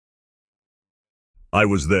I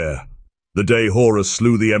was there, the day Horus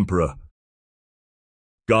slew the Emperor.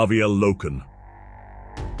 Gaviel Loken.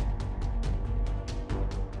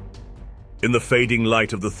 In the fading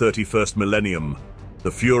light of the 31st millennium,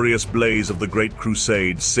 the furious blaze of the Great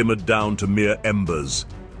Crusade simmered down to mere embers.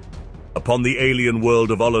 Upon the alien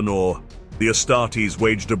world of Olenor, the Astartes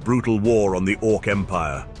waged a brutal war on the Orc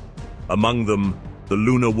Empire. Among them, the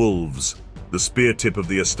Lunar Wolves, the spear tip of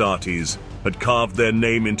the Astartes, had carved their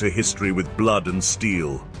name into history with blood and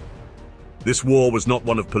steel. This war was not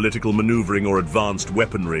one of political maneuvering or advanced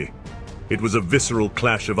weaponry. It was a visceral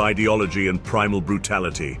clash of ideology and primal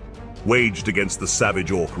brutality, waged against the savage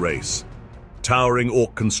Orc race. Towering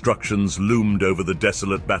Orc constructions loomed over the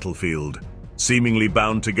desolate battlefield, seemingly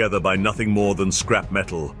bound together by nothing more than scrap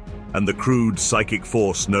metal and the crude psychic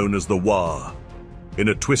force known as the War. In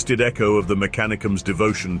a twisted echo of the Mechanicum's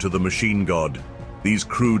devotion to the machine god, these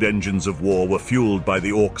crude engines of war were fueled by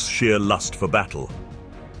the Orcs' sheer lust for battle.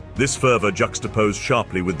 This fervor juxtaposed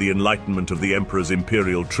sharply with the enlightenment of the Emperor's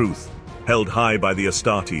imperial truth, held high by the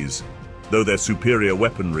Astartes, though their superior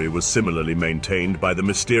weaponry was similarly maintained by the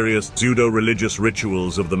mysterious pseudo-religious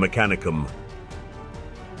rituals of the Mechanicum.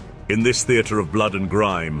 In this theater of blood and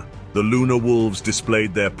grime, the Lunar Wolves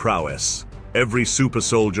displayed their prowess, every super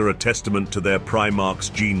soldier a testament to their Primarch's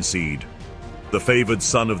gene seed. The favored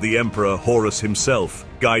son of the Emperor, Horus himself,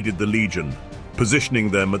 guided the Legion, positioning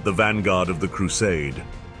them at the vanguard of the Crusade.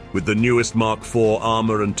 With the newest Mark IV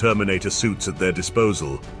armor and Terminator suits at their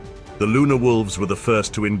disposal, the Lunar Wolves were the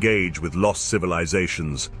first to engage with lost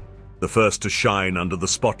civilizations, the first to shine under the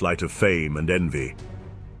spotlight of fame and envy.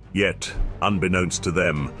 Yet, unbeknownst to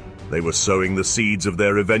them, they were sowing the seeds of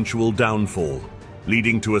their eventual downfall,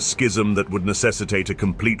 leading to a schism that would necessitate a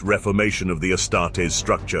complete reformation of the Astartes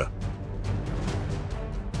structure.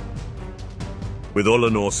 With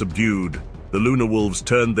Olenor subdued, the Lunar Wolves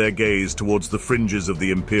turned their gaze towards the fringes of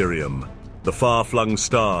the Imperium, the far-flung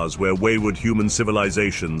stars where wayward human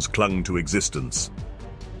civilizations clung to existence.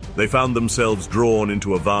 They found themselves drawn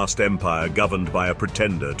into a vast empire governed by a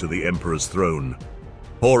pretender to the Emperor's throne.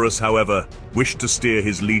 Horus, however, wished to steer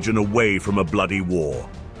his legion away from a bloody war.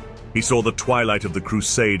 He saw the twilight of the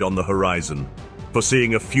Crusade on the horizon,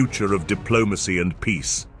 foreseeing a future of diplomacy and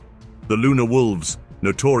peace. The Lunar Wolves,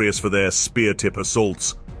 notorious for their spear-tip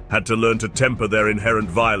assaults, had to learn to temper their inherent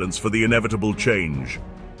violence for the inevitable change.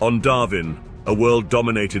 On Darwin, a world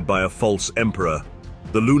dominated by a false emperor,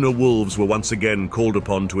 the Lunar Wolves were once again called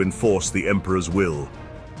upon to enforce the Emperor's will.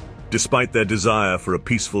 Despite their desire for a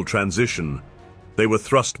peaceful transition, they were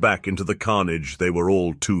thrust back into the carnage they were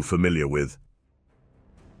all too familiar with.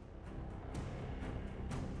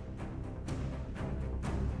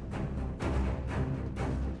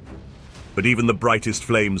 But even the brightest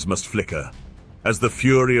flames must flicker. As the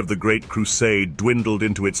fury of the Great Crusade dwindled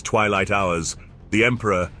into its twilight hours, the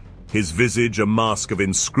Emperor, his visage a mask of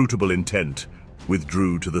inscrutable intent,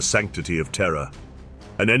 withdrew to the sanctity of terror.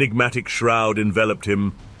 An enigmatic shroud enveloped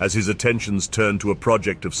him as his attentions turned to a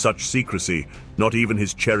project of such secrecy, not even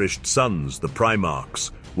his cherished sons, the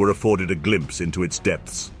Primarchs, were afforded a glimpse into its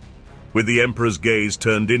depths. With the Emperor's gaze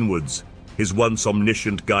turned inwards, his once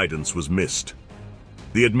omniscient guidance was missed.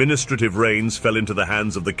 The administrative reins fell into the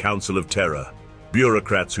hands of the Council of Terror,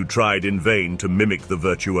 bureaucrats who tried in vain to mimic the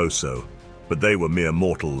virtuoso. But they were mere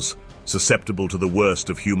mortals, susceptible to the worst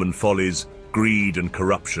of human follies, greed and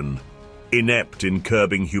corruption, inept in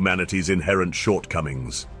curbing humanity's inherent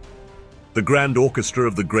shortcomings. The grand orchestra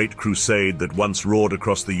of the Great Crusade that once roared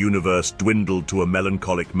across the universe dwindled to a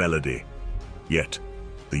melancholic melody. Yet,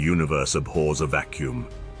 the universe abhors a vacuum.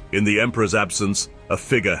 In the Emperor's absence, a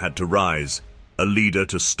figure had to rise, a leader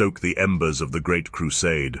to stoke the embers of the Great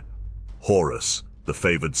Crusade. Horus, the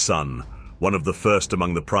favored son, one of the first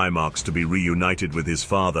among the Primarchs to be reunited with his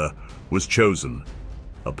father, was chosen.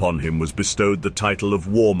 Upon him was bestowed the title of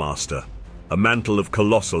War Master, a mantle of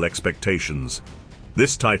colossal expectations.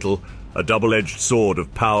 This title, a double-edged sword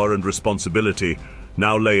of power and responsibility,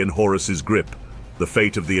 now lay in Horus's grip, the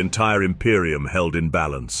fate of the entire Imperium held in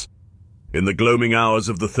balance. In the gloaming hours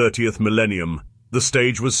of the 30th millennium, the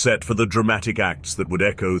stage was set for the dramatic acts that would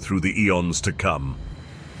echo through the eons to come.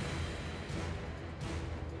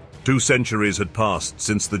 2 centuries had passed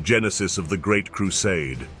since the genesis of the Great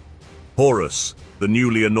Crusade. Horus, the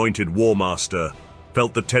newly anointed War Master,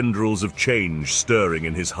 felt the tendrils of change stirring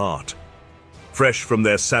in his heart. Fresh from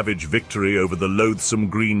their savage victory over the loathsome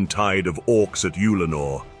green tide of Orcs at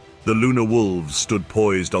Ulanor, the Lunar Wolves stood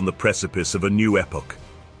poised on the precipice of a new epoch.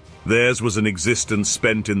 Theirs was an existence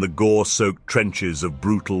spent in the gore-soaked trenches of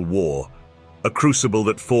brutal war, a crucible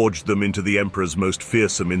that forged them into the Emperor's most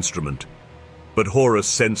fearsome instrument. But Horus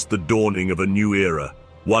sensed the dawning of a new era,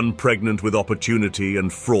 one pregnant with opportunity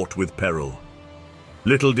and fraught with peril.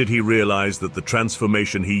 Little did he realize that the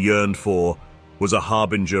transformation he yearned for was a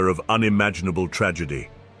harbinger of unimaginable tragedy,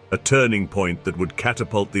 a turning point that would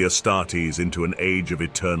catapult the Astartes into an age of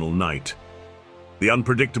eternal night. The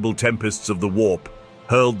unpredictable tempests of the warp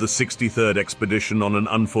hurled the 63rd expedition on an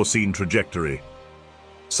unforeseen trajectory.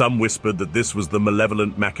 Some whispered that this was the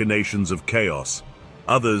malevolent machinations of chaos.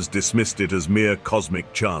 Others dismissed it as mere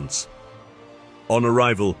cosmic chance. On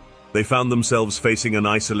arrival, they found themselves facing an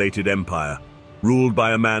isolated empire, ruled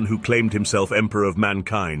by a man who claimed himself Emperor of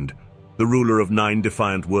Mankind, the ruler of 9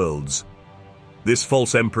 defiant worlds. This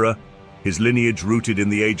false emperor, his lineage rooted in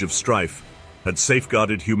the Age of Strife, had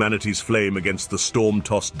safeguarded humanity's flame against the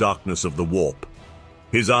storm-tossed darkness of the warp.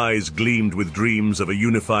 His eyes gleamed with dreams of a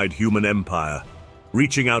unified human empire,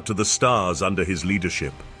 reaching out to the stars under his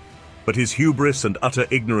leadership. But his hubris and utter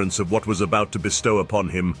ignorance of what was about to bestow upon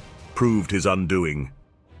him proved his undoing.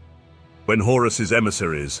 When Horus's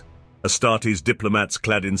emissaries, Astartes diplomats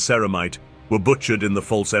clad in ceramite, were butchered in the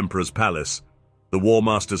false emperor's palace, the War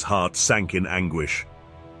Master's heart sank in anguish.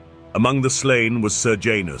 Among the slain was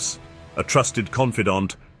Janus, a trusted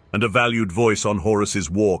confidant and a valued voice on Horus's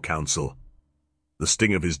war council. The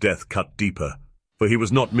sting of his death cut deeper, for he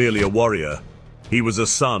was not merely a warrior, he was a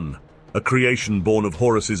son, a creation born of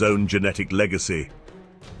Horus's own genetic legacy.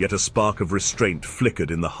 Yet a spark of restraint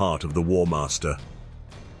flickered in the heart of the War Master.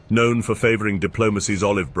 Known for favoring diplomacy's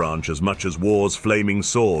olive branch as much as war's flaming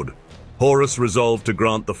sword, Horus resolved to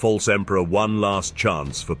grant the false emperor one last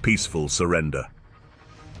chance for peaceful surrender.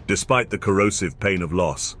 Despite the corrosive pain of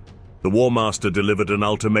loss, the War Master delivered an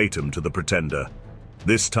ultimatum to the pretender,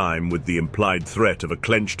 this time with the implied threat of a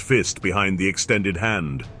clenched fist behind the extended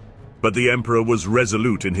hand. But the emperor was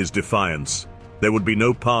resolute in his defiance. There would be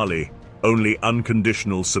no parley, only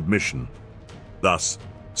unconditional submission. Thus,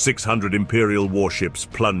 600 Imperial warships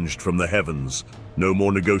plunged from the heavens. No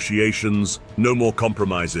more negotiations, no more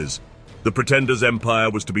compromises. The pretender's empire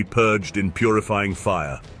was to be purged in purifying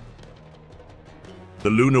fire. The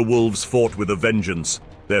Lunar Wolves fought with a vengeance,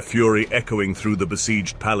 their fury echoing through the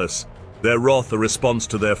besieged palace, their wrath a response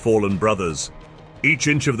to their fallen brothers. Each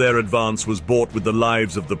inch of their advance was bought with the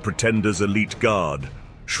lives of the pretender's elite guard,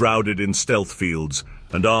 shrouded in stealth fields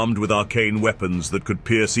and armed with arcane weapons that could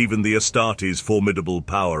pierce even the Astartes' formidable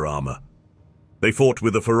power armor. They fought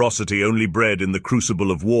with a ferocity only bred in the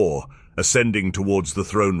crucible of war, ascending towards the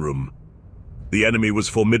throne room. The enemy was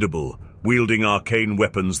formidable, wielding arcane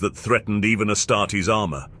weapons that threatened even Astartes'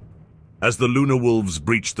 armor. As the Lunar Wolves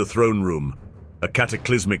breached the throne room, a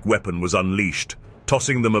cataclysmic weapon was unleashed,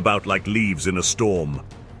 tossing them about like leaves in a storm.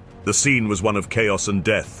 The scene was one of chaos and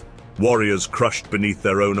death, warriors crushed beneath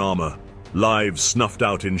their own armor, lives snuffed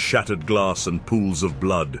out in shattered glass and pools of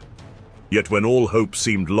blood. Yet when all hope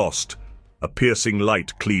seemed lost, a piercing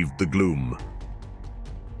light cleaved the gloom.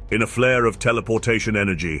 In a flare of teleportation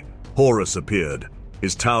energy, Horus appeared,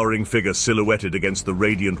 his towering figure silhouetted against the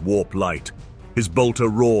radiant warp light. His bolter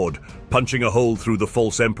roared, punching a hole through the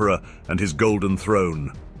false emperor and his golden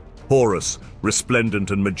throne. Horus,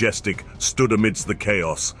 resplendent and majestic, stood amidst the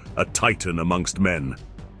chaos, a titan amongst men.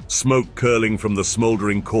 Smoke curling from the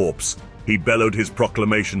smoldering corpse, he bellowed his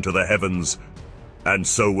proclamation to the heavens, "And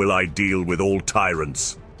so will I deal with all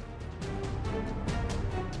tyrants."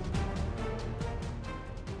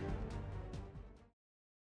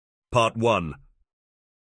 Part 1.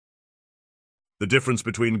 The difference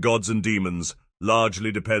between gods and demons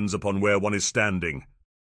largely depends upon where one is standing.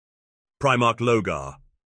 Primarch Logar.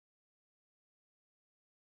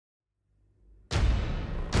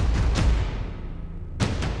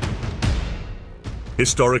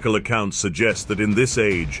 Historical accounts suggest that in this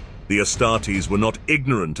age, the Astartes were not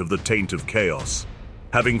ignorant of the taint of chaos,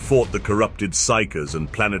 having fought the corrupted psychers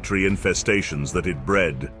and planetary infestations that it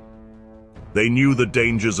bred. They knew the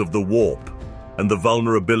dangers of the warp and the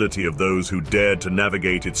vulnerability of those who dared to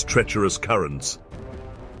navigate its treacherous currents.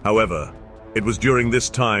 However, it was during this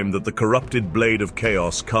time that the corrupted blade of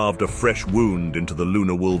chaos carved a fresh wound into the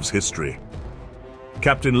Lunar Wolves' history.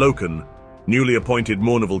 Captain Loken, newly appointed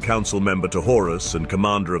Mournival Council member to Horus and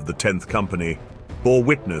commander of the 10th Company, bore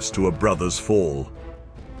witness to a brother's fall.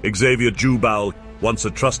 Xavier Jubal, once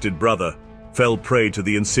a trusted brother, fell prey to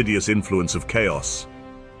the insidious influence of chaos.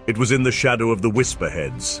 It was in the shadow of the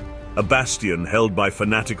Whisperheads, a bastion held by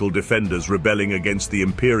fanatical defenders rebelling against the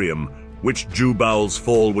Imperium, which Jubal's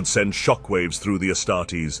fall would send shockwaves through the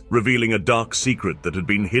Astartes, revealing a dark secret that had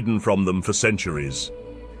been hidden from them for centuries.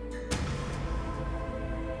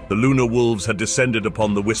 The Lunar Wolves had descended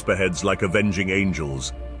upon the Whisperheads like avenging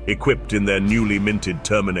angels, equipped in their newly minted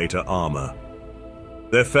Terminator armor.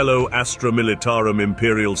 Their fellow Astra Militarum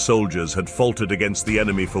Imperial soldiers had faltered against the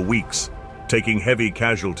enemy for weeks, taking heavy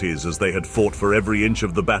casualties as they had fought for every inch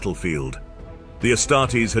of the battlefield. The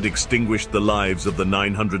Astartes had extinguished the lives of the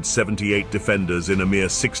 978 defenders in a mere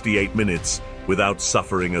 68 minutes without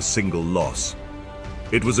suffering a single loss.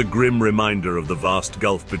 It was a grim reminder of the vast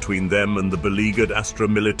gulf between them and the beleaguered Astra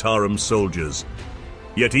Militarum soldiers.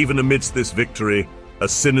 Yet even amidst this victory, a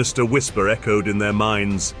sinister whisper echoed in their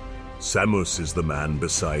minds, "Samus is the man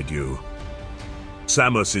beside you.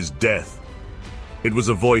 Samus is death." It was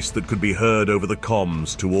a voice that could be heard over the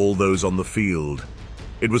comms to all those on the field.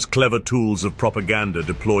 It was clever tools of propaganda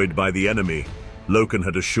deployed by the enemy, Loken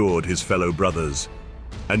had assured his fellow brothers.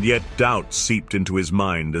 And yet doubt seeped into his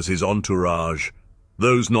mind as his entourage,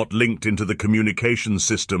 those not linked into the communication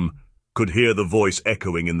system, could hear the voice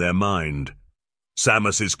echoing in their mind.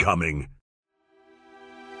 "Samus is coming."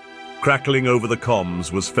 Crackling over the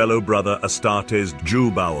comms was fellow brother Astartes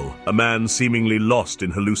Jubal, a man seemingly lost in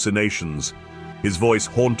hallucinations, his voice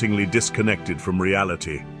hauntingly disconnected from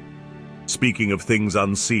reality, speaking of things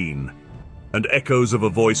unseen, and echoes of a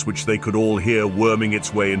voice which they could all hear worming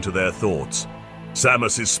its way into their thoughts.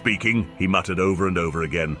 "Samus is speaking," he muttered over and over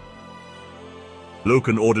again.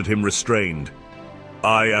 Loken ordered him restrained.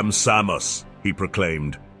 "I am Samus," he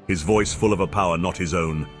proclaimed, his voice full of a power not his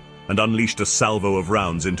own, and unleashed a salvo of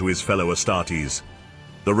rounds into his fellow Astartes.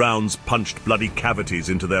 The rounds punched bloody cavities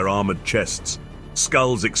into their armored chests.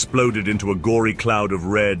 Skulls exploded into a gory cloud of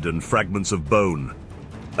red and fragments of bone.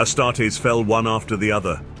 Astartes fell one after the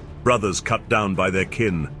other, brothers cut down by their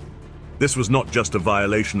kin. This was not just a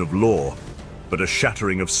violation of law, but a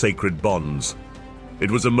shattering of sacred bonds.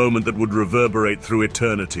 It was a moment that would reverberate through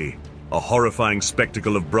eternity, a horrifying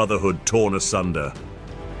spectacle of brotherhood torn asunder.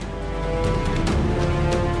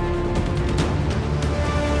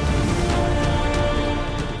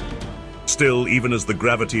 Still, even as the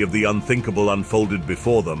gravity of the unthinkable unfolded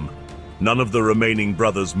before them, none of the remaining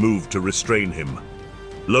brothers moved to restrain him.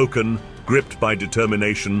 Loken, gripped by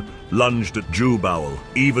determination, lunged at Jubal,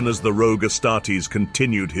 even as the rogue Astartes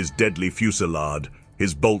continued his deadly fusillade,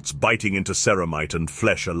 his bolts biting into ceramite and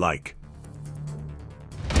flesh alike.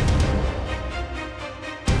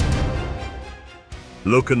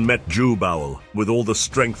 Loken met Jubal with all the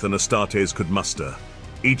strength an Astartes could muster,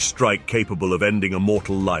 each strike capable of ending a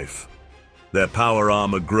mortal life. Their power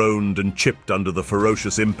armor groaned and chipped under the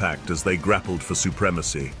ferocious impact as they grappled for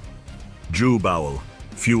supremacy. Jubal,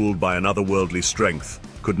 fueled by an otherworldly strength,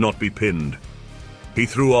 could not be pinned. He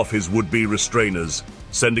threw off his would-be restrainers,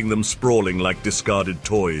 sending them sprawling like discarded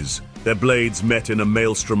toys. Their blades met in a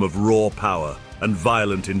maelstrom of raw power and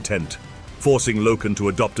violent intent, forcing Loken to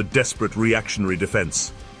adopt a desperate reactionary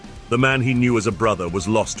defense. The man he knew as a brother was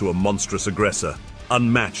lost to a monstrous aggressor,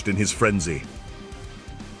 unmatched in his frenzy.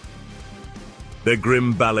 Their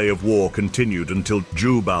grim ballet of war continued until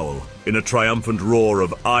Jubal, in a triumphant roar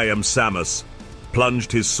of "I am Samus,"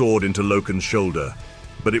 plunged his sword into Loken's shoulder.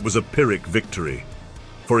 But it was a Pyrrhic victory,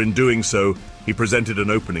 for in doing so, he presented an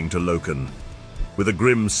opening to Loken. With a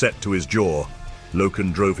grim set to his jaw,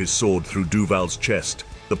 Loken drove his sword through Duval's chest,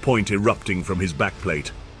 the point erupting from his backplate.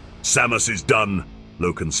 "Samus is done,"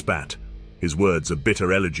 Loken spat, his words a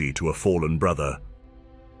bitter elegy to a fallen brother.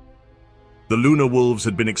 The Lunar Wolves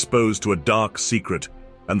had been exposed to a dark secret,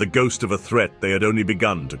 and the ghost of a threat they had only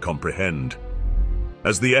begun to comprehend.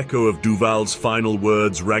 As the echo of Duval's final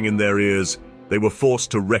words rang in their ears, they were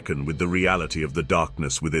forced to reckon with the reality of the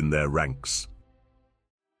darkness within their ranks.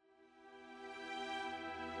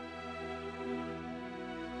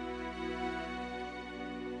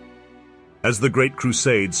 As the Great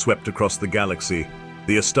Crusade swept across the galaxy,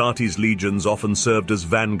 the Astartes legions often served as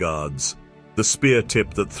vanguards, the spear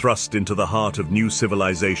tip that thrust into the heart of new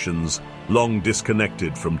civilizations, long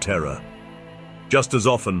disconnected from terror. Just as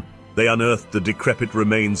often, they unearthed the decrepit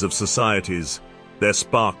remains of societies, their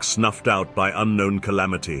spark snuffed out by unknown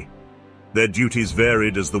calamity. Their duties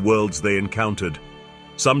varied as the worlds they encountered.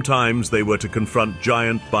 Sometimes they were to confront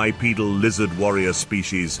giant bipedal lizard warrior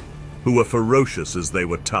species, who were ferocious as they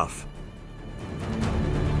were tough.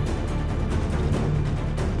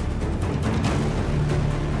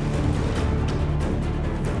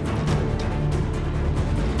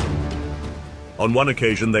 On one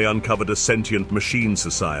occasion, they uncovered a sentient machine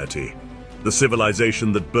society. The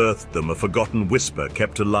civilization that birthed them, a forgotten whisper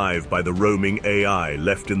kept alive by the roaming AI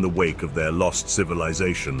left in the wake of their lost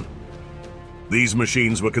civilization. These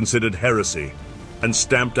machines were considered heresy and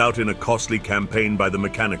stamped out in a costly campaign by the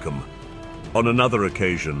Mechanicum. On another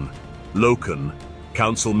occasion, Loken,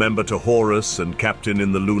 council member to Horus and captain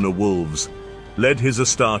in the Lunar Wolves, led his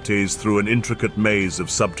Astartes through an intricate maze of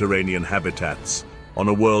subterranean habitats, on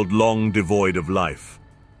a world long devoid of life.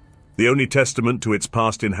 The only testament to its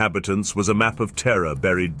past inhabitants was a map of terror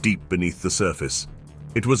buried deep beneath the surface.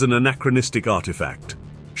 It was an anachronistic artifact,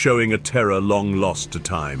 showing a terror long lost to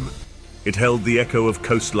time. It held the echo of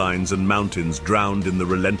coastlines and mountains drowned in the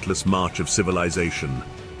relentless march of civilization.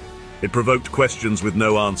 It provoked questions with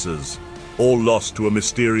no answers, all lost to a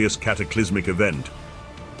mysterious cataclysmic event.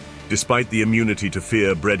 Despite the immunity to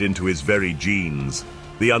fear bred into his very genes,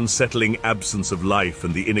 the unsettling absence of life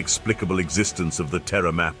and the inexplicable existence of the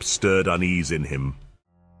terror map stirred unease in him.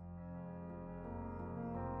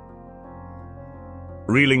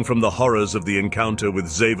 Reeling from the horrors of the encounter with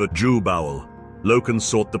Xaver Jubal, Loken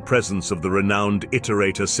sought the presence of the renowned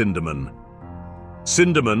iterator Sindaman.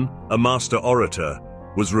 Sindaman, a master orator,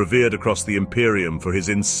 was revered across the Imperium for his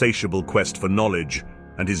insatiable quest for knowledge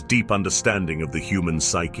and his deep understanding of the human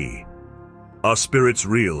psyche. Are spirits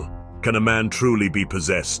real? Can a man truly be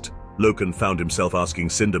possessed? Loken found himself asking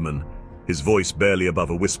Sindaman, his voice barely above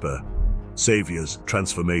a whisper. Savior's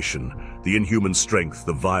transformation, the inhuman strength,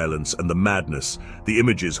 the violence, and the madness, the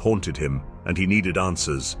images haunted him, and he needed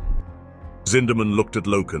answers. Sindaman looked at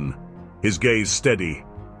Loken, his gaze steady,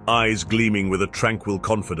 eyes gleaming with a tranquil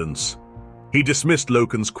confidence. He dismissed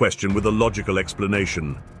Loken's question with a logical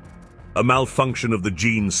explanation. A malfunction of the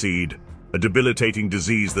gene seed, a debilitating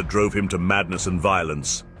disease that drove him to madness and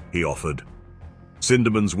violence, he offered.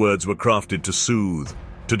 Sindaman's words were crafted to soothe,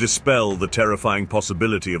 to dispel the terrifying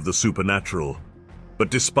possibility of the supernatural.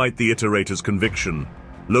 But despite the iterator's conviction,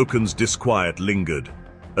 Loken's disquiet lingered,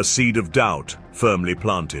 a seed of doubt firmly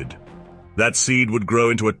planted. That seed would grow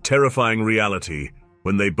into a terrifying reality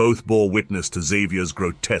when they both bore witness to Xavier's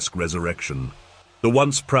grotesque resurrection. The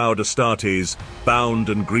once proud Astartes, bound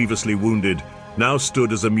and grievously wounded, now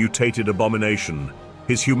stood as a mutated abomination,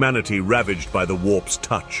 his humanity ravaged by the warp's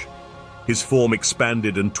touch. His form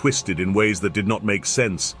expanded and twisted in ways that did not make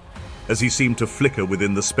sense, as he seemed to flicker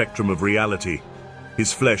within the spectrum of reality,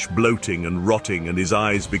 his flesh bloating and rotting, and his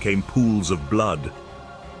eyes became pools of blood.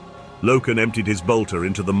 Loken emptied his bolter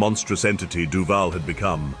into the monstrous entity Duval had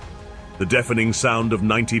become. The deafening sound of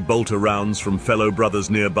 90 bolter rounds from fellow brothers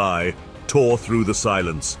nearby tore through the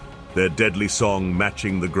silence, their deadly song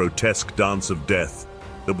matching the grotesque dance of death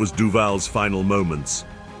that was Duval's final moments.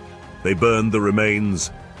 They burned the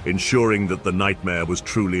remains, ensuring that the nightmare was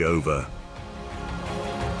truly over.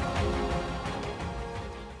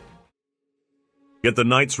 Yet the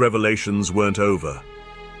night's revelations weren't over.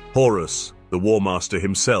 Horus, the War Master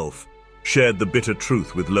himself, shared the bitter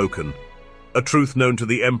truth with Loken, a truth known to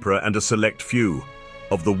the Emperor and a select few,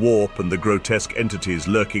 of the warp and the grotesque entities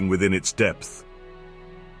lurking within its depth.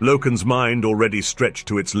 Loken's mind, already stretched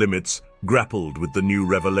to its limits, grappled with the new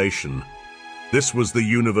revelation. This was the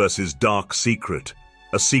universe's dark secret,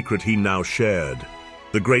 a secret he now shared.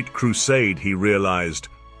 The Great Crusade, he realized,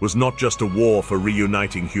 was not just a war for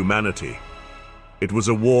reuniting humanity. It was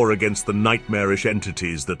a war against the nightmarish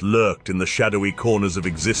entities that lurked in the shadowy corners of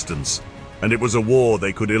existence, and it was a war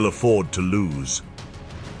they could ill afford to lose.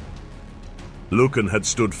 Loken had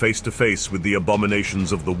stood face to face with the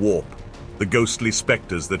abominations of the warp, the ghostly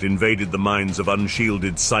specters that invaded the minds of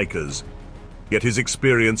unshielded psychers, yet his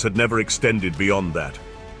experience had never extended beyond that.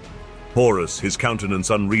 Horus, his countenance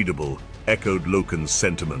unreadable, echoed Loken's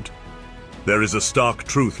sentiment. "There is a stark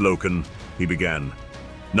truth, Loken," he began.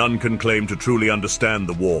 "None can claim to truly understand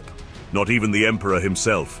the warp, not even the Emperor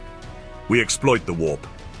himself. We exploit the warp,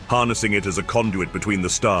 harnessing it as a conduit between the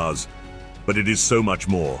stars, but it is so much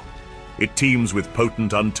more. It teems with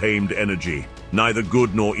potent, untamed energy, neither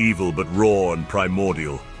good nor evil, but raw and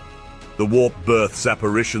primordial. The warp births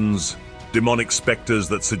apparitions, demonic specters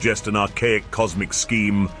that suggest an archaic cosmic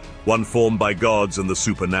scheme, one formed by gods and the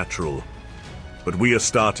supernatural. But we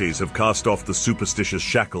Astartes have cast off the superstitious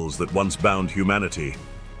shackles that once bound humanity.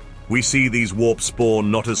 We see these warp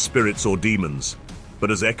spawn not as spirits or demons,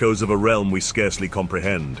 but as echoes of a realm we scarcely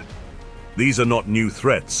comprehend. These are not new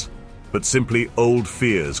threats, but simply old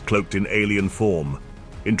fears cloaked in alien form,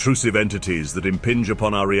 intrusive entities that impinge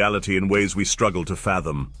upon our reality in ways we struggle to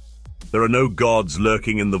fathom. There are no gods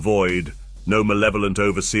lurking in the void, no malevolent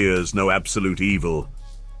overseers, no absolute evil.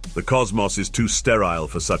 The cosmos is too sterile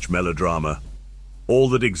for such melodrama. All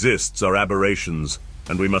that exists are aberrations,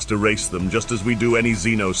 and we must erase them just as we do any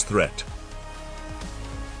Xenos threat."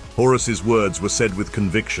 Horus's words were said with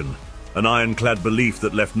conviction, an ironclad belief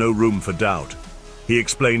that left no room for doubt. He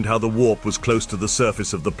explained how the warp was close to the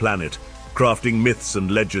surface of the planet, crafting myths and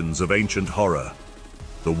legends of ancient horror.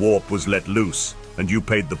 The warp was let loose, and you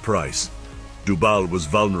paid the price. Dubal was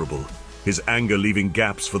vulnerable, his anger leaving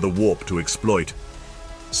gaps for the warp to exploit.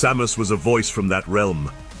 Samus was a voice from that realm,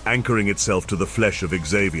 anchoring itself to the flesh of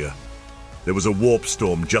Xavier. There was a warp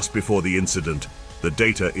storm just before the incident, The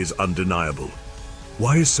data is undeniable.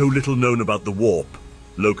 Why is so little known about the warp?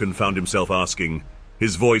 Loken found himself asking,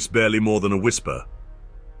 his voice barely more than a whisper.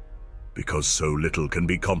 Because so little can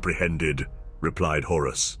be comprehended, replied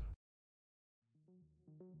Horus.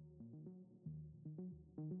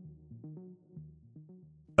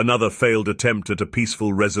 Another failed attempt at a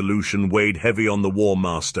peaceful resolution weighed heavy on the War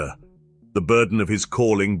Master. The burden of his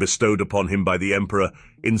calling bestowed upon him by the Emperor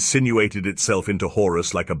insinuated itself into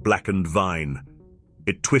Horus like a blackened vine.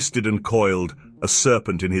 It twisted and coiled, a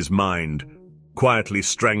serpent in his mind, quietly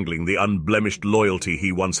strangling the unblemished loyalty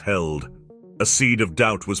he once held. A seed of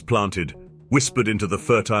doubt was planted, whispered into the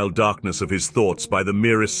fertile darkness of his thoughts by the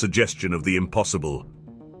merest suggestion of the impossible.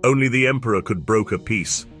 Only the Emperor could broker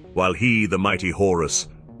peace, while he, the mighty Horus,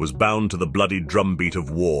 was bound to the bloody drumbeat of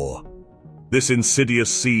war. This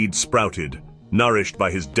insidious seed sprouted, nourished by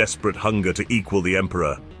his desperate hunger to equal the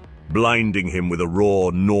Emperor, blinding him with a raw,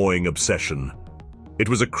 gnawing obsession. It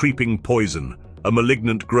was a creeping poison, a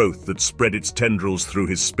malignant growth that spread its tendrils through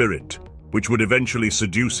his spirit, which would eventually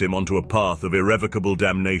seduce him onto a path of irrevocable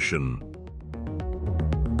damnation.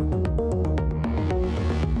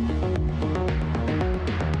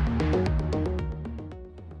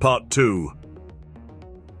 Part 2.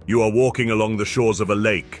 You are walking along the shores of a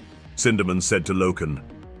lake, Sindaman said to Loken.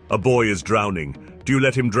 A boy is drowning. Do you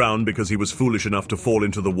let him drown because he was foolish enough to fall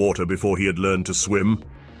into the water before he had learned to swim?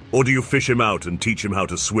 Or do you fish him out and teach him how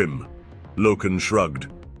to swim? Loken shrugged.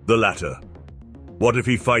 The latter. What if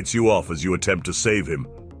he fights you off as you attempt to save him?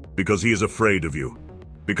 Because he is afraid of you?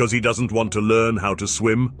 Because he doesn't want to learn how to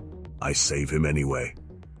swim? I save him anyway.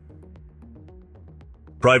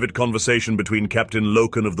 Private conversation between Captain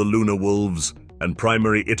Loken of the Lunar Wolves and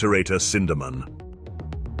primary iterator Sindaman.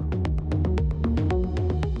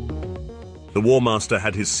 The War Master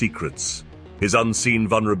had his secrets, his unseen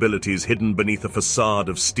vulnerabilities hidden beneath a facade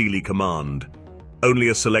of steely command. Only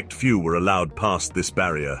a select few were allowed past this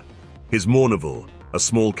barrier. His Mournival, a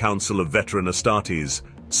small council of veteran Astartes,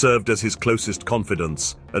 served as his closest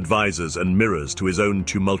confidants, advisors, and mirrors to his own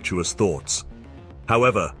tumultuous thoughts.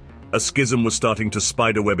 However, a schism was starting to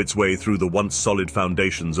spiderweb its way through the once solid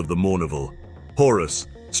foundations of the Mournival. Horus,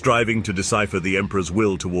 striving to decipher the Emperor's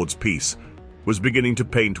will towards peace, was beginning to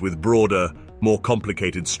paint with broader, more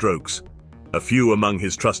complicated strokes. A few among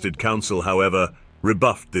his trusted council, however,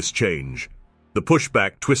 rebuffed this change. The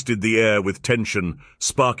pushback twisted the air with tension,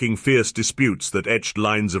 sparking fierce disputes that etched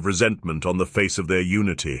lines of resentment on the face of their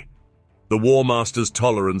unity. The War Master's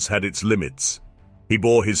tolerance had its limits. He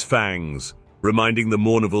bore his fangs, reminding the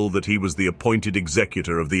Mournival that he was the appointed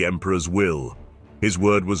executor of the Emperor's will. His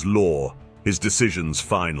word was law, his decisions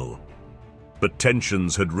final. But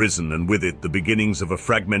tensions had risen, and with it the beginnings of a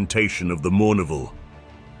fragmentation of the Mournival.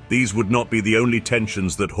 These would not be the only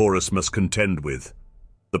tensions that Horus must contend with.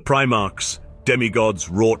 The Primarchs, demigods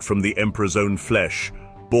wrought from the Emperor's own flesh,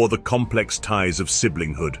 bore the complex ties of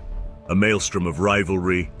siblinghood, a maelstrom of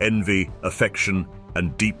rivalry, envy, affection,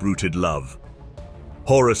 and deep-rooted love.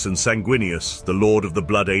 Horus and Sanguinius, the Lord of the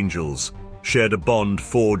Blood Angels, shared a bond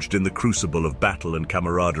forged in the crucible of battle and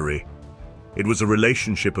camaraderie. It was a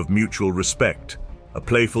relationship of mutual respect, a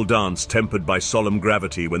playful dance tempered by solemn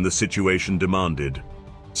gravity when the situation demanded.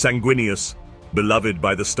 Sanguinius, beloved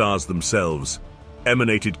by the stars themselves,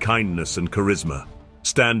 emanated kindness and charisma,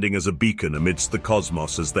 standing as a beacon amidst the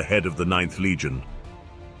cosmos as the head of the 9th Legion.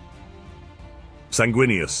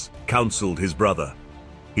 Sanguinius counseled his brother.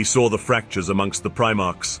 He saw the fractures amongst the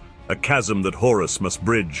Primarchs, a chasm that Horus must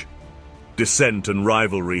bridge. Dissent and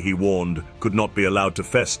rivalry, he warned, could not be allowed to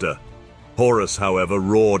fester. Horus, however,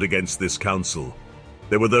 roared against this counsel.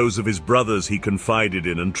 There were those of his brothers he confided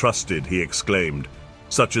in and trusted, he exclaimed,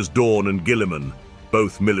 such as Dawn and Guilliman,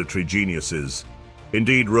 both military geniuses.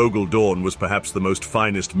 Indeed, Rogel Dawn was perhaps the most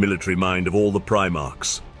finest military mind of all the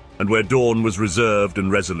Primarchs, and where Dawn was reserved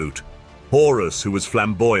and resolute, Horus, who was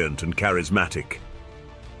flamboyant and charismatic.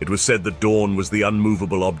 It was said that Dawn was the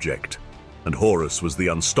unmovable object, and Horus was the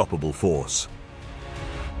unstoppable force.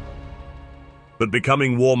 But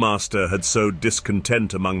becoming War Master had sowed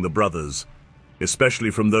discontent among the brothers, especially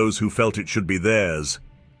from those who felt it should be theirs.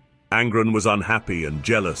 Angron was unhappy and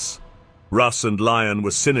jealous. Russ and Lion were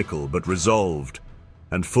cynical but resolved,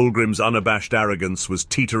 and Fulgrim's unabashed arrogance was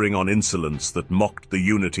teetering on insolence that mocked the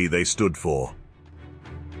unity they stood for.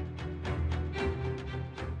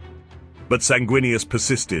 But Sanguinius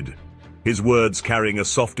persisted, his words carrying a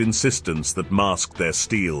soft insistence that masked their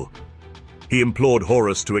steel. He implored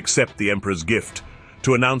Horus to accept the Emperor's gift,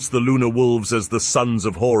 to announce the Lunar Wolves as the sons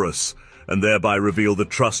of Horus, and thereby reveal the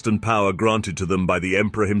trust and power granted to them by the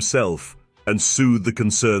Emperor himself, and soothe the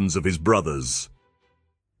concerns of his brothers.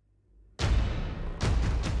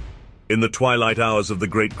 In the twilight hours of the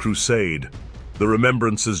Great Crusade, the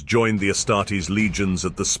Remembrancers joined the Astartes legions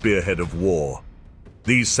at the spearhead of war.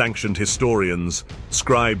 These sanctioned historians,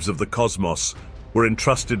 scribes of the cosmos, were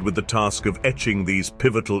entrusted with the task of etching these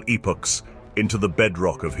pivotal epochs into the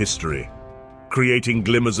bedrock of history, creating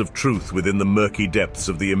glimmers of truth within the murky depths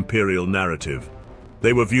of the imperial narrative.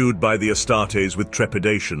 They were viewed by the Astartes with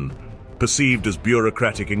trepidation, perceived as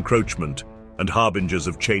bureaucratic encroachment and harbingers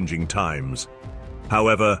of changing times.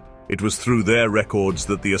 However, it was through their records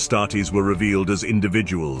that the Astartes were revealed as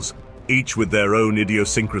individuals, each with their own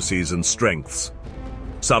idiosyncrasies and strengths.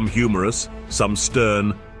 Some humorous, some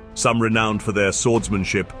stern, some renowned for their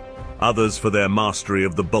swordsmanship, others for their mastery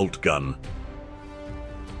of the bolt gun.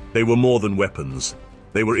 They were more than weapons,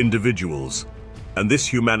 they were individuals, and this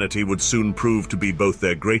humanity would soon prove to be both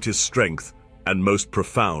their greatest strength and most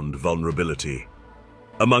profound vulnerability.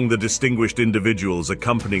 Among the distinguished individuals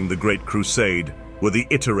accompanying the Great Crusade were the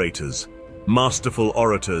iterators, masterful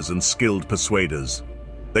orators and skilled persuaders.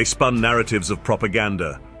 They spun narratives of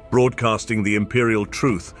propaganda, broadcasting the imperial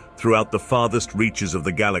truth throughout the farthest reaches of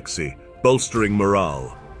the galaxy, bolstering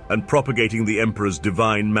morale, and propagating the Emperor's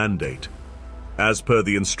divine mandate. As per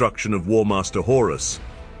the instruction of War Master Horus,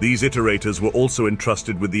 these iterators were also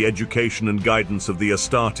entrusted with the education and guidance of the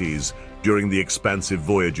Astartes during the expansive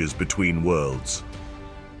voyages between worlds.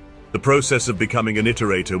 The process of becoming an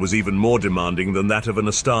iterator was even more demanding than that of an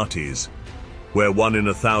Astartes. Where 1 in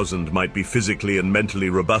 1,000 might be physically and mentally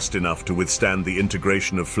robust enough to withstand the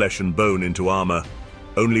integration of flesh and bone into armor,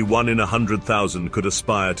 only 1 in 100,000 could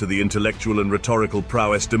aspire to the intellectual and rhetorical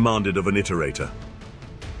prowess demanded of an iterator.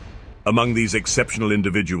 Among these exceptional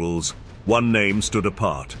individuals, one name stood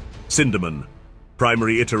apart: Sindaman,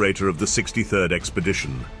 primary iterator of the 63rd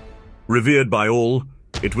expedition. Revered by all,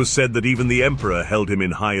 it was said that even the Emperor held him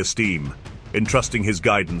in high esteem, entrusting his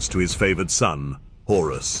guidance to his favored son,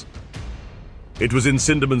 Horus. It was in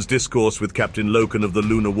Sindaman's discourse with Captain Loken of the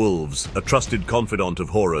Lunar Wolves, a trusted confidant of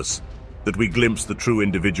Horus, that we glimpsed the true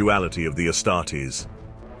individuality of the Astartes.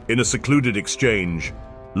 In a secluded exchange,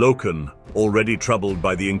 Loken, already troubled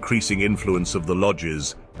by the increasing influence of the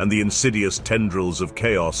lodges and the insidious tendrils of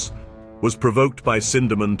chaos, was provoked by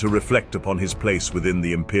Sindaman to reflect upon his place within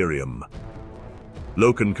the Imperium.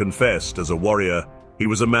 Loken confessed, as a warrior, he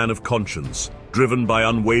was a man of conscience, driven by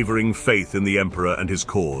unwavering faith in the Emperor and his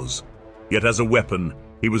cause. Yet as a weapon,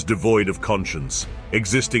 he was devoid of conscience,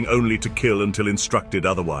 existing only to kill until instructed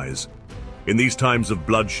otherwise. In these times of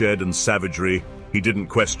bloodshed and savagery, he didn't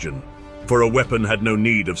question, for a weapon had no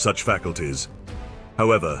need of such faculties.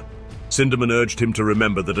 However, Sindaman urged him to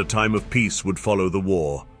remember that a time of peace would follow the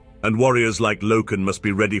war, and warriors like Loken must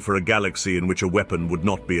be ready for a galaxy in which a weapon would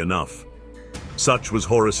not be enough. Such was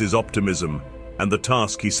Horus's optimism, and the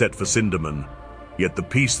task he set for Sindaman. Yet the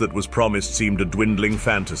peace that was promised seemed a dwindling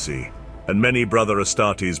fantasy, and many brother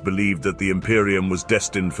Astartes believed that the Imperium was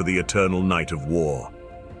destined for the eternal night of war.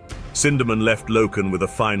 Sindaman left Loken with a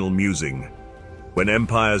final musing: when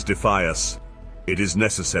empires defy us, it is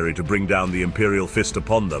necessary to bring down the Imperial fist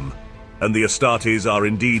upon them, and the Astartes are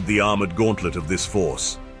indeed the armored gauntlet of this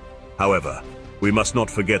force. However, we must not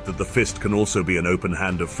forget that the fist can also be an open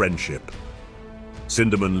hand of friendship.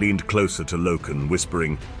 Sindaman leaned closer to Loken,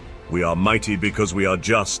 whispering, "We are mighty because we are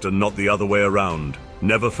just and not the other way around.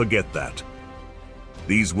 Never forget that."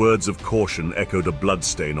 These words of caution echoed a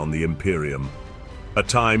bloodstain on the Imperium, a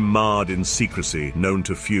time marred in secrecy known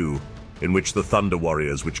to few, in which the Thunder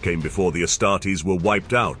Warriors which came before the Astartes were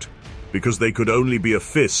wiped out, because they could only be a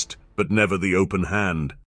fist, but never the open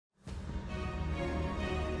hand.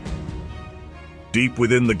 Deep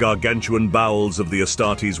within the gargantuan bowels of the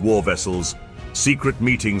Astartes war vessels, secret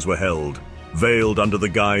meetings were held, veiled under the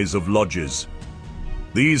guise of lodges.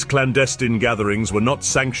 These clandestine gatherings were not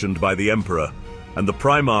sanctioned by the Emperor, and the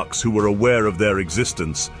Primarchs who were aware of their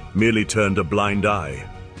existence merely turned a blind eye.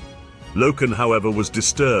 Loken, however, was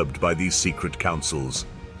disturbed by these secret councils.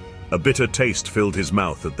 A bitter taste filled his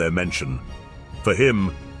mouth at their mention. For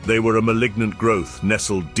him, they were a malignant growth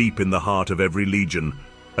nestled deep in the heart of every legion,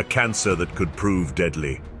 a cancer that could prove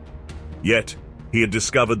deadly. Yet, he had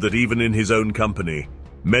discovered that even in his own company,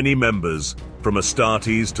 many members, from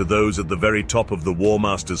Astartes to those at the very top of the War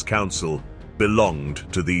Master's Council, belonged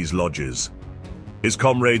to these lodges. His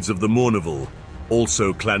comrades of the Mournival,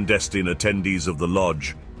 also clandestine attendees of the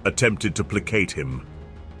lodge, attempted to placate him.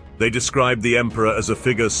 They described the Emperor as a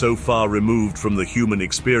figure so far removed from the human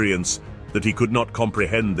experience that he could not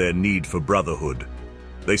comprehend their need for brotherhood.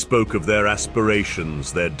 They spoke of their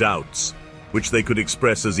aspirations, their doubts, which they could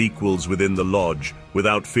express as equals within the lodge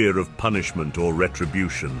without fear of punishment or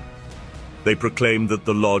retribution. They proclaimed that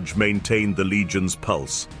the lodge maintained the Legion's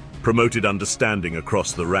pulse, promoted understanding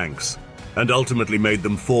across the ranks, and ultimately made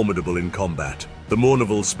them formidable in combat. The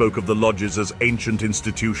Mournival spoke of the lodges as ancient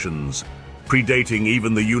institutions, predating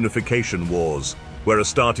even the Unification Wars, where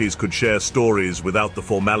Astartes could share stories without the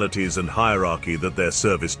formalities and hierarchy that their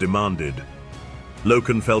service demanded.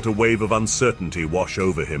 Loken felt a wave of uncertainty wash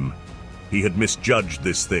over him. He had misjudged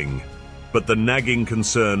this thing, but the nagging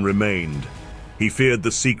concern remained. He feared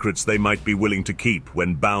the secrets they might be willing to keep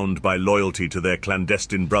when bound by loyalty to their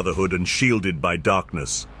clandestine brotherhood and shielded by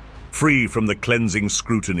darkness, free from the cleansing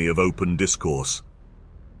scrutiny of open discourse.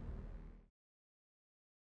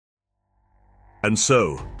 And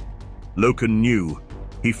so, Loken knew,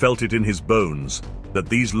 he felt it in his bones, that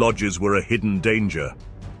these lodges were a hidden danger,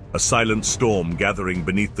 a silent storm gathering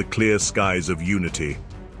beneath the clear skies of unity,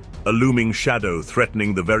 a looming shadow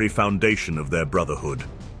threatening the very foundation of their brotherhood.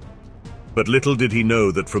 But little did he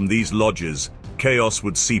know that from these lodges, chaos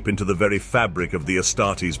would seep into the very fabric of the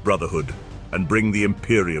Astartes Brotherhood and bring the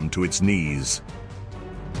Imperium to its knees.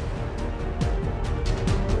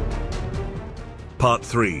 Part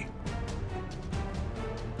 3.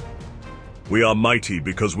 We are mighty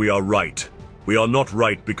because we are right. We are not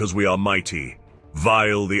right because we are mighty.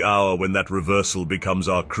 Vile the hour when that reversal becomes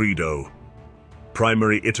our credo.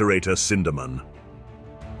 Primary Iterator Sindaman.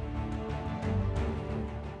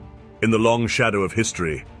 In the long shadow of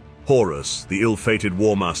history, Horus, the ill-fated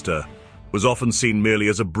warmaster, was often seen merely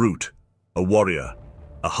as a brute, a warrior,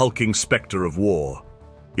 a hulking spectre of war.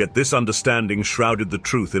 Yet this understanding shrouded the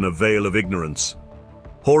truth in a veil of ignorance.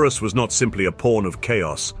 Horus was not simply a pawn of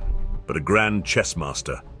chaos, but a grand chess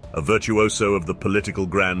master, a virtuoso of the political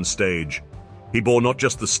grand stage. He bore not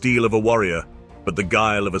just the steel of a warrior, but the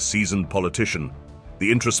guile of a seasoned politician,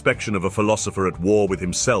 the introspection of a philosopher at war with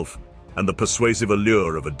himself, and the persuasive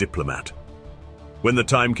allure of a diplomat. When the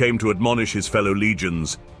time came to admonish his fellow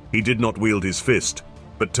legions, he did not wield his fist,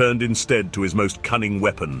 but turned instead to his most cunning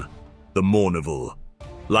weapon, the Mournival.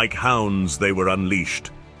 Like hounds, they were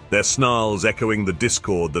unleashed, their snarls echoing the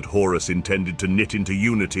discord that Horus intended to knit into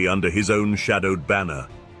unity under his own shadowed banner.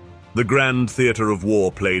 The grand theater of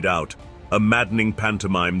war played out, a maddening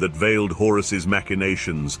pantomime that veiled Horus's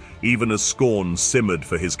machinations, even as scorn simmered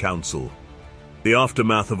for his counsel. The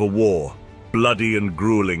aftermath of a war, bloody and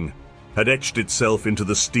grueling, had etched itself into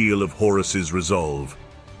the steel of Horus's resolve.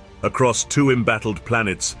 Across 2 embattled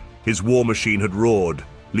planets, his war machine had roared,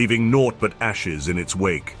 leaving naught but ashes in its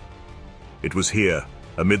wake. It was here,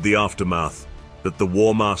 amid the aftermath, that the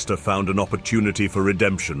War Master found an opportunity for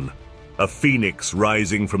redemption, a phoenix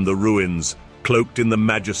rising from the ruins, cloaked in the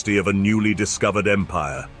majesty of a newly discovered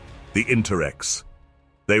empire, the Interrex.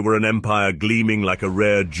 They were an empire gleaming like a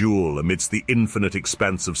rare jewel amidst the infinite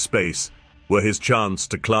expanse of space, were his chance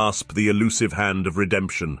to clasp the elusive hand of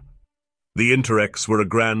redemption. The Interrex were a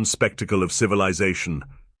grand spectacle of civilization,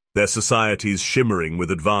 their societies shimmering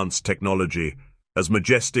with advanced technology, as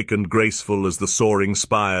majestic and graceful as the soaring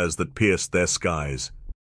spires that pierced their skies.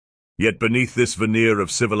 Yet beneath this veneer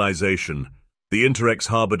of civilization, the Interrex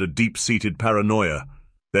harbored a deep-seated paranoia,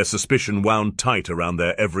 their suspicion wound tight around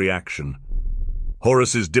their every action.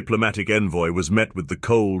 Horus's diplomatic envoy was met with the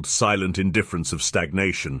cold, silent indifference of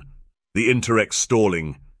stagnation, the Interrex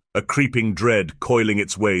stalling, a creeping dread coiling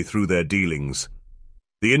its way through their dealings.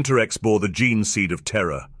 The Interrex bore the gene seed of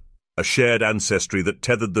terror, a shared ancestry that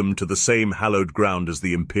tethered them to the same hallowed ground as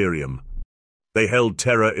the Imperium. They held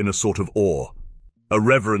terror in a sort of awe, a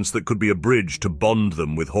reverence that could be a bridge to bond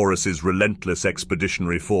them with Horus's relentless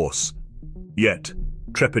expeditionary force. Yet,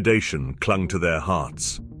 trepidation clung to their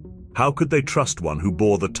hearts. How could they trust one who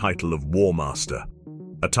bore the title of War Master?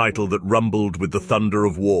 A title that rumbled with the thunder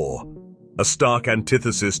of war, a stark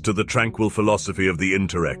antithesis to the tranquil philosophy of the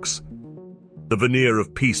Interrex. The veneer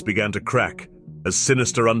of peace began to crack as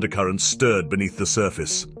sinister undercurrents stirred beneath the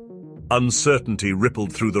surface. Uncertainty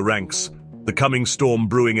rippled through the ranks, the coming storm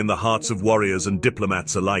brewing in the hearts of warriors and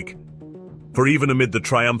diplomats alike. For even amid the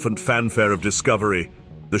triumphant fanfare of discovery,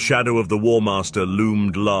 the shadow of the War Master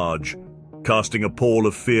loomed large, casting a pall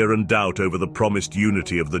of fear and doubt over the promised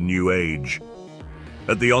unity of the new age.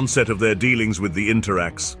 At the onset of their dealings with the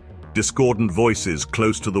Interrex, discordant voices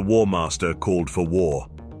close to the War Master called for war.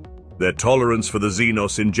 Their tolerance for the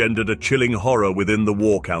Xenos engendered a chilling horror within the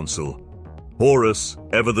War Council. Horus,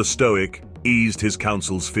 ever the stoic, eased his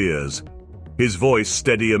council's fears. His voice,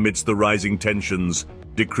 steady amidst the rising tensions,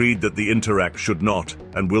 decreed that the Interrex should not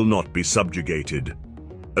and will not be subjugated.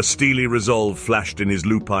 A steely resolve flashed in his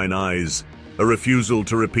lupine eyes, a refusal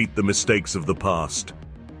to repeat the mistakes of the past.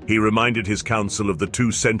 He reminded his council of the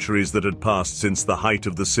 2 centuries that had passed since the height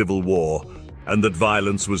of the Civil War, and that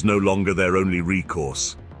violence was no longer their only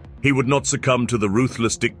recourse. He would not succumb to the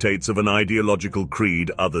ruthless dictates of an ideological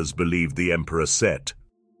creed others believed the Emperor set.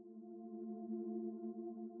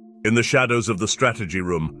 In the shadows of the strategy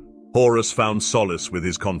room, Horus found solace with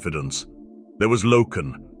his confidence. There was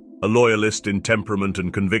Loken, a loyalist in temperament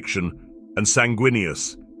and conviction, and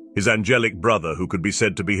Sanguinius, his angelic brother who could be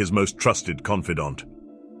said to be his most trusted confidant.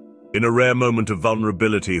 In a rare moment of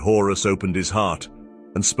vulnerability, Horus opened his heart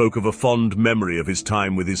and spoke of a fond memory of his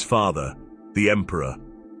time with his father, the Emperor.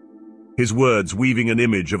 His words weaving an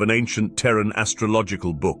image of an ancient Terran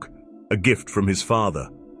astrological book, a gift from his father.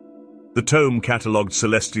 The tome catalogued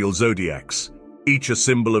celestial zodiacs, each a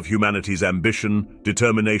symbol of humanity's ambition,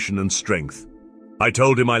 determination, and strength. "I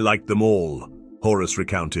told him I liked them all," Horus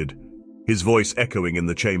recounted, his voice echoing in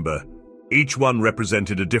the chamber. "Each one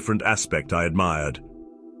represented a different aspect I admired."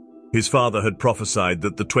 His father had prophesied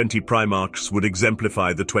that the 20 Primarchs would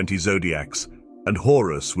exemplify the 20 zodiacs, and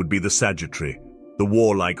Horus would be the Sagittary, the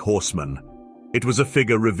warlike horseman. It was a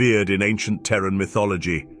figure revered in ancient Terran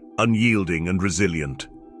mythology, unyielding and resilient.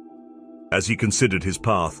 As he considered his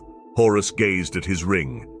path, Horus gazed at his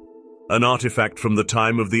ring, an artifact from the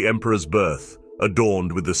time of the Emperor's birth,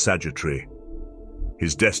 adorned with the Sagittary.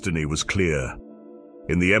 His destiny was clear.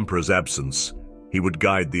 In the Emperor's absence, he would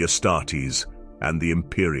guide the Astartes and the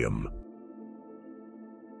Imperium.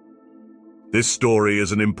 This story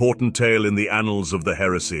is an important tale in the annals of the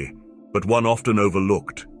heresy, but one often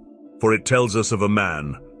overlooked, for it tells us of a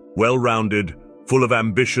man, well-rounded, full of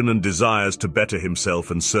ambition and desires to better himself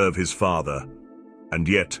and serve his father. And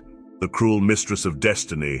yet, the cruel mistress of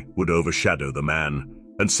destiny would overshadow the man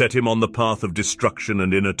and set him on the path of destruction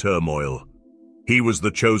and inner turmoil. He was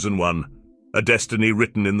the chosen one, a destiny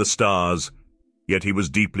written in the stars, yet he was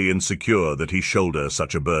deeply insecure that he shoulder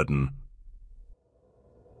such a burden.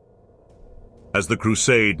 As the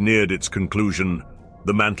crusade neared its conclusion,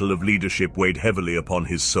 the mantle of leadership weighed heavily upon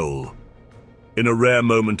his soul. In a rare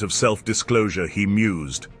moment of self-disclosure, he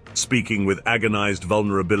mused, speaking with agonized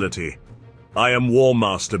vulnerability. "I am War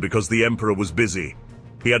Master because the Emperor was busy.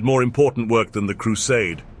 He had more important work than the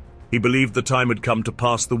crusade. He believed the time had come to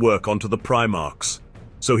pass the work on to the Primarchs.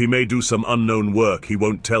 So he may do some unknown work he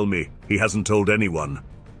won't tell me. He hasn't told anyone.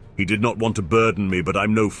 He did not want to burden me, but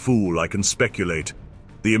I'm no fool. I can speculate.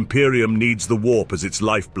 The Imperium needs the warp as its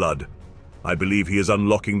lifeblood. I believe he is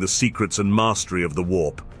unlocking the secrets and mastery of the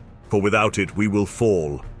warp, for without it we will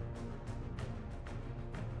fall."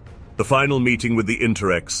 The final meeting with the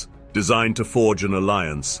Interrex, designed to forge an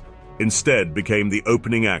alliance, instead became the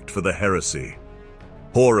opening act for the heresy.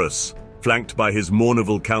 Horus, flanked by his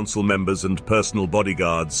Mournival Council members and personal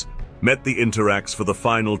bodyguards, met the Interrex for the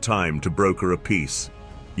final time to broker a peace.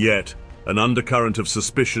 Yet, an undercurrent of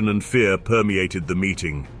suspicion and fear permeated the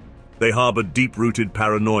meeting. They harbored deep-rooted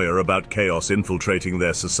paranoia about chaos infiltrating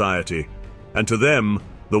their society, and to them,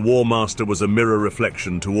 the War Master was a mirror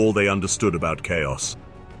reflection to all they understood about chaos.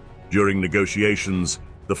 During negotiations,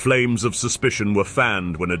 the flames of suspicion were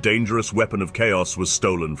fanned when a dangerous weapon of chaos was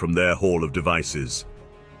stolen from their hall of devices.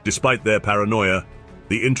 Despite their paranoia,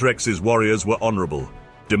 the Interrex's warriors were honorable,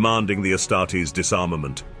 demanding the Astartes'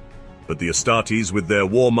 disarmament. But the Astartes, with their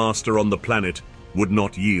War Master on the planet, would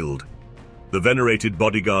not yield. The venerated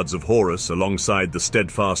bodyguards of Horus, alongside the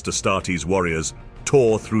steadfast Astartes warriors,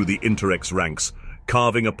 tore through the Interrex ranks,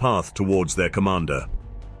 carving a path towards their commander.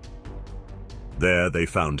 There they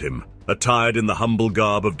found him, attired in the humble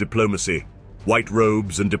garb of diplomacy, white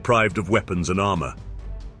robes and deprived of weapons and armor.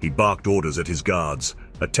 He barked orders at his guards,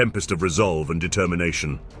 a tempest of resolve and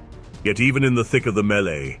determination. Yet even in the thick of the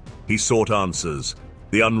melee, he sought answers,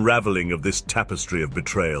 the unraveling of this tapestry of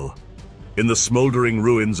betrayal. In the smoldering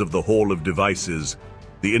ruins of the Hall of Devices,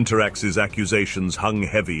 the Interrex's accusations hung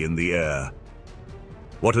heavy in the air.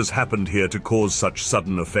 "What has happened here to cause such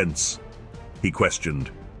sudden offense?" he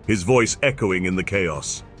questioned, his voice echoing in the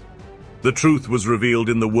chaos. The truth was revealed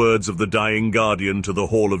in the words of the dying guardian to the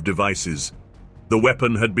Hall of Devices. The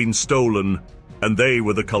weapon had been stolen, and they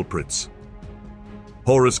were the culprits.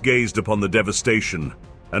 Horus gazed upon the devastation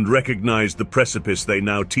and recognized the precipice they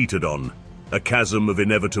now teetered on, a chasm of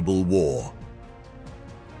inevitable war.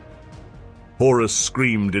 Horus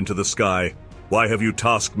screamed into the sky, "Why have you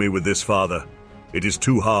tasked me with this, Father? It is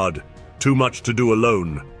too hard, too much to do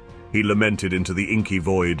alone." He lamented into the inky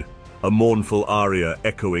void, a mournful aria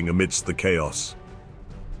echoing amidst the chaos.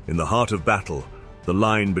 In the heart of battle, the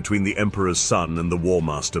line between the Emperor's son and the War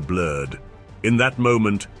Master blurred. In that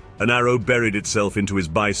moment, an arrow buried itself into his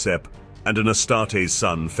bicep, and an Astartes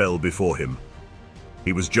son fell before him.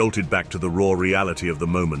 He was jolted back to the raw reality of the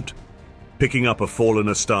moment. Picking up a fallen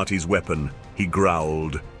Astartes weapon, he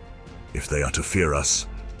growled, "If they are to fear us,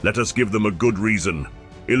 let us give them a good reason.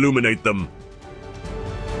 Illuminate them."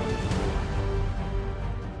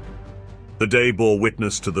 The day bore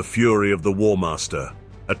witness to the fury of the War Master,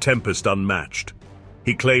 a tempest unmatched.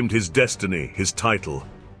 He claimed his destiny, his title,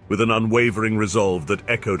 with an unwavering resolve that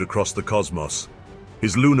echoed across the cosmos.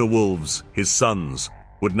 His lunar wolves, his sons,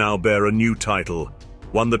 would now bear a new title,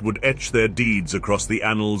 one that would etch their deeds across the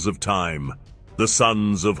annals of time, the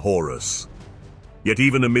Sons of Horus. Yet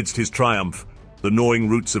even amidst his triumph, the gnawing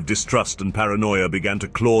roots of distrust and paranoia began to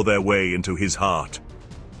claw their way into his heart.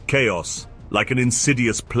 Chaos, like an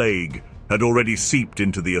insidious plague, had already seeped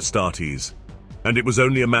into the Astartes, and it was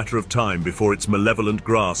only a matter of time before its malevolent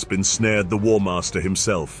grasp ensnared the War Master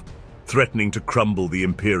himself, threatening to crumble the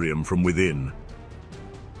Imperium from within.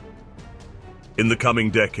 In the coming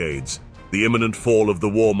decades, the imminent fall of the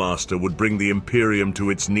War Master would bring the Imperium to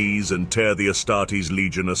its knees and tear the Astartes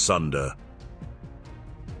Legion asunder.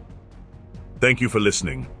 Thank you for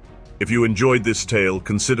listening. If you enjoyed this tale,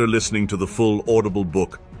 consider listening to the full audible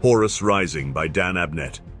book, Horus Rising by Dan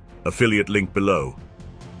Abnett. Affiliate link below.